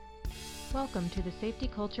Welcome to the Safety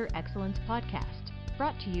Culture Excellence Podcast,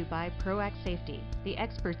 brought to you by ProAct Safety, the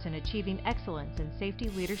experts in achieving excellence in safety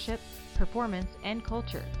leadership, performance, and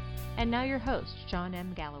culture. And now your host, John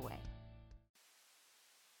M. Galloway.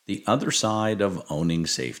 The Other Side of Owning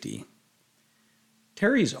Safety.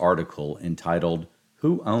 Terry's article entitled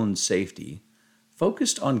Who Owns Safety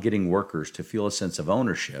focused on getting workers to feel a sense of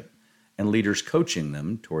ownership and leaders coaching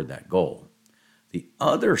them toward that goal. The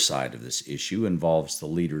other side of this issue involves the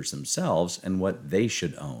leaders themselves and what they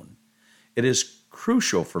should own. It is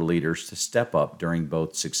crucial for leaders to step up during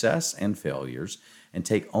both success and failures and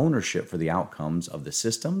take ownership for the outcomes of the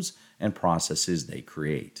systems and processes they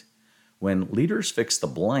create. When leaders fix the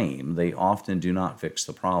blame, they often do not fix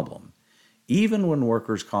the problem. Even when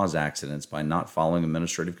workers cause accidents by not following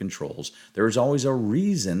administrative controls, there is always a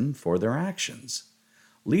reason for their actions.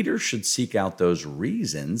 Leaders should seek out those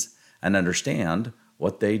reasons and understand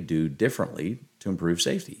what they do differently to improve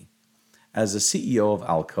safety. As the CEO of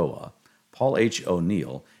Alcoa, Paul H.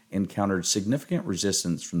 O'Neill encountered significant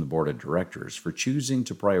resistance from the board of directors for choosing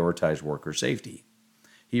to prioritize worker safety.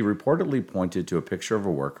 He reportedly pointed to a picture of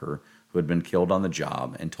a worker who had been killed on the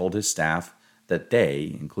job and told his staff that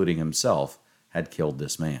they, including himself, had killed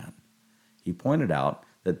this man. He pointed out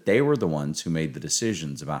that they were the ones who made the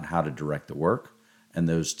decisions about how to direct the work, and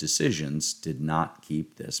those decisions did not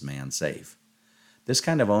keep this man safe. This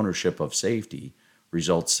kind of ownership of safety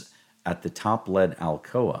results at the top led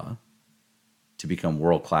Alcoa to become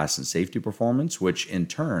world-class in safety performance, which in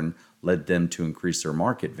turn led them to increase their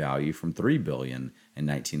market value from $3 billion in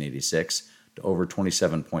 1986 to over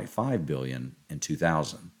 $27.5 billion in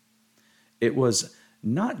 2000. It was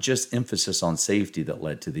not just emphasis on safety that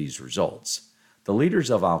led to these results. The leaders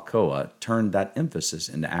of Alcoa turned that emphasis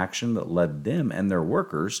into action that led them and their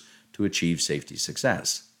workers to achieve safety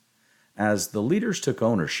success. As the leaders took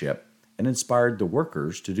ownership, it inspired the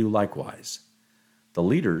workers to do likewise. The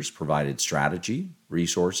leaders provided strategy,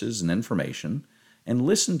 resources, and information, and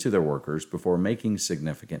listened to their workers before making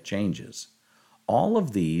significant changes. All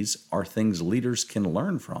of these are things leaders can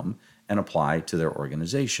learn from and apply to their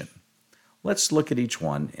organization. Let's look at each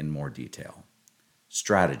one in more detail.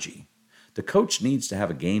 Strategy. The coach needs to have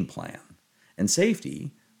a game plan. And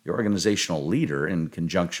safety, the organizational leader, in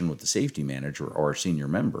conjunction with the safety manager or senior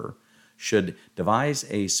member, should devise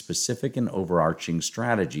a specific and overarching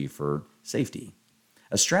strategy for safety.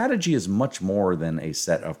 A strategy is much more than a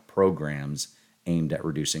set of programs aimed at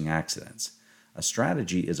reducing accidents. A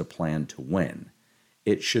strategy is a plan to win.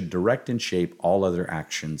 It should direct and shape all other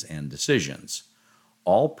actions and decisions.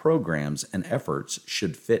 All programs and efforts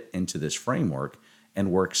should fit into this framework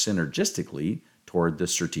and work synergistically toward the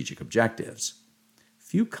strategic objectives.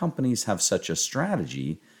 Few companies have such a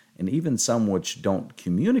strategy, and even some which don't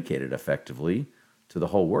communicate it effectively to the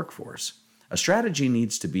whole workforce. A strategy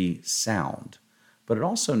needs to be sound, but it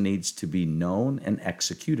also needs to be known and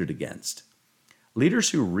executed against. Leaders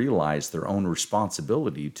who realize their own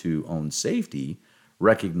responsibility to own safety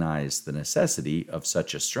recognize the necessity of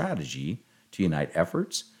such a strategy to unite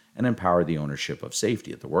efforts and empower the ownership of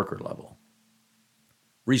safety at the worker level.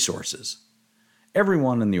 Resources.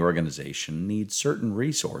 Everyone in the organization needs certain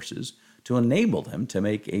resources to enable them to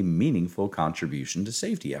make a meaningful contribution to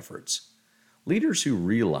safety efforts. Leaders who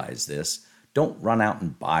realize this don't run out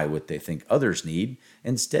and buy what they think others need.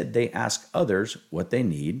 Instead, they ask others what they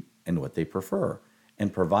need and what they prefer,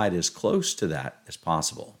 and provide as close to that as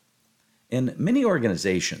possible. In many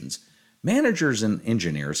organizations, managers and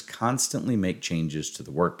engineers constantly make changes to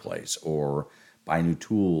the workplace or buy new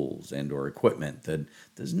tools and or equipment that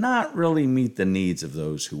does not really meet the needs of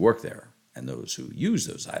those who work there and those who use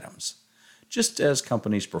those items. Just as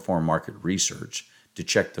companies perform market research to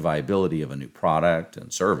check the viability of a new product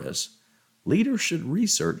and service, leaders should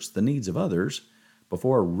research the needs of others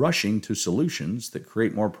before rushing to solutions that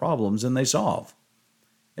create more problems than they solve.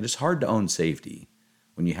 It is hard to own safety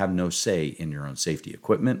when you have no say in your own safety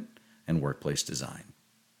equipment and workplace design.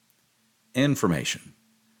 Information.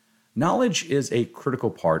 Knowledge is a critical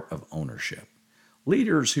part of ownership.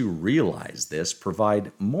 Leaders who realize this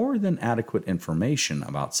provide more than adequate information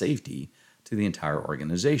about safety to the entire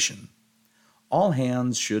organization. All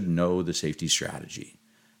hands should know the safety strategy,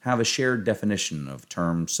 have a shared definition of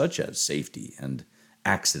terms such as safety and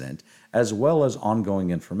accident, as well as ongoing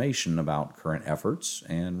information about current efforts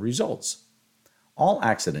and results. All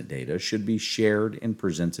accident data should be shared and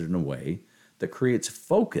presented in a way that creates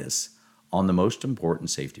focus on the most important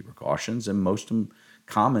safety precautions and most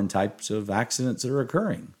common types of accidents that are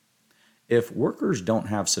occurring. If workers don't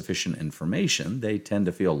have sufficient information, they tend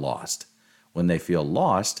to feel lost. When they feel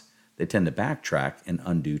lost, they tend to backtrack and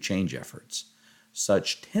undo change efforts.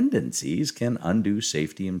 such tendencies can undo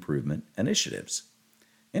safety improvement initiatives.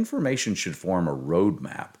 Information should form a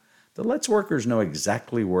roadmap that lets workers know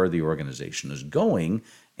exactly where the organization is going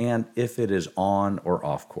and if it is on or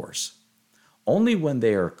off course. Only when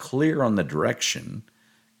they are clear on the direction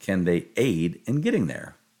can they aid in getting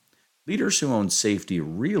there. Leaders who own safety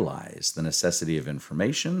realize the necessity of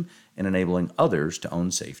information in enabling others to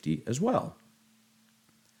own safety as well.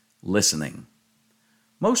 Listening.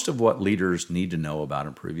 Most of what leaders need to know about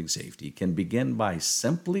improving safety can begin by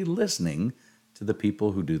simply listening to the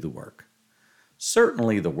people who do the work.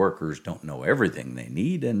 Certainly, the workers don't know everything they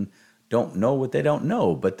need and don't know what they don't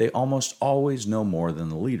know, but they almost always know more than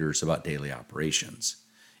the leaders about daily operations.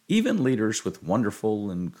 Even leaders with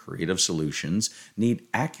wonderful and creative solutions need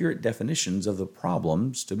accurate definitions of the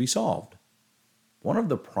problems to be solved. One of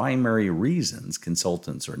the primary reasons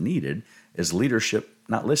consultants are needed is leadership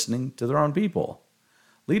not listening to their own people.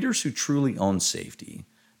 Leaders who truly own safety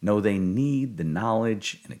know they need the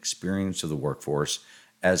knowledge and experience of the workforce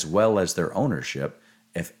as well as their ownership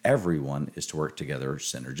if everyone is to work together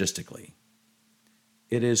synergistically.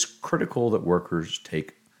 It is critical that workers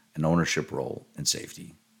take an ownership role in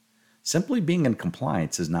safety. Simply being in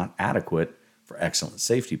compliance is not adequate for excellent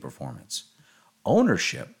safety performance.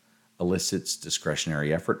 Ownership elicits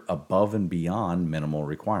discretionary effort above and beyond minimal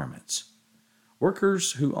requirements.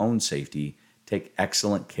 Workers who own safety take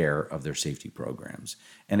excellent care of their safety programs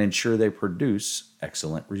and ensure they produce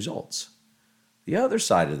excellent results. The other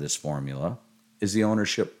side of this formula is the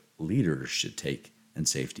ownership leaders should take in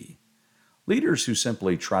safety. Leaders who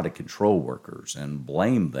simply try to control workers and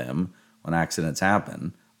blame them when accidents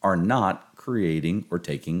happen are not creating or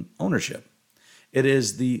taking ownership. It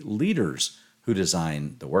is the leaders who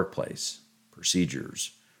design the workplace,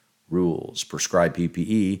 procedures, rules, prescribe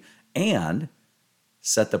PPE, and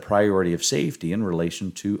set the priority of safety in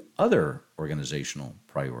relation to other organizational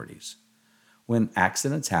priorities. When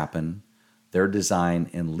accidents happen, their design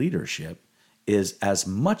and leadership is as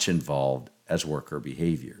much involved as worker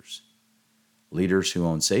behaviors. Leaders who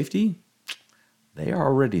own safety, they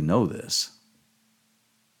already know this.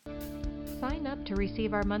 Sign up to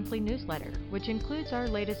receive our monthly newsletter, which includes our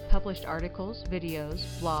latest published articles, videos,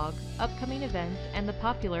 blog, upcoming events, and the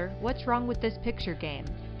popular What's Wrong with This Picture game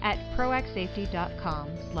at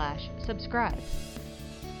proactsafety.com/subscribe.